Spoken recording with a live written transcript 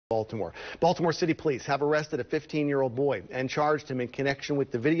Baltimore. Baltimore City Police have arrested a 15-year-old boy and charged him in connection with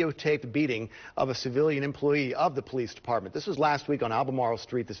the videotaped beating of a civilian employee of the police department. This was last week on Albemarle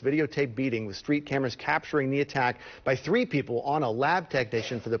Street. This videotaped beating with street cameras capturing the attack by 3 people on a lab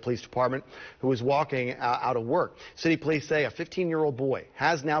technician for the police department who was walking out of work. City police say a 15-year-old boy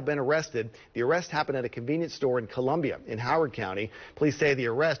has now been arrested. The arrest happened at a convenience store in Columbia in Howard County. Police say the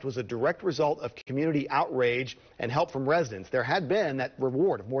arrest was a direct result of community outrage and help from residents. There had been that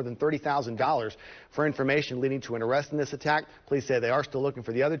reward of more than $30,000 for information leading to an arrest in this attack. Police say they are still looking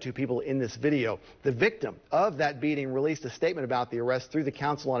for the other 2 people in this video. The victim of that beating released a statement about the arrest through the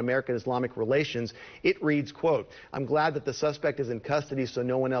Council on American Islamic Relations. It reads, quote, "I'm glad that the suspect is in custody so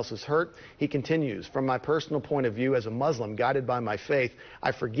no one else is hurt." He continues, "From my personal point of view as a Muslim guided by my faith,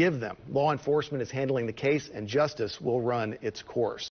 I forgive them. Law enforcement is handling the case and justice will run its course."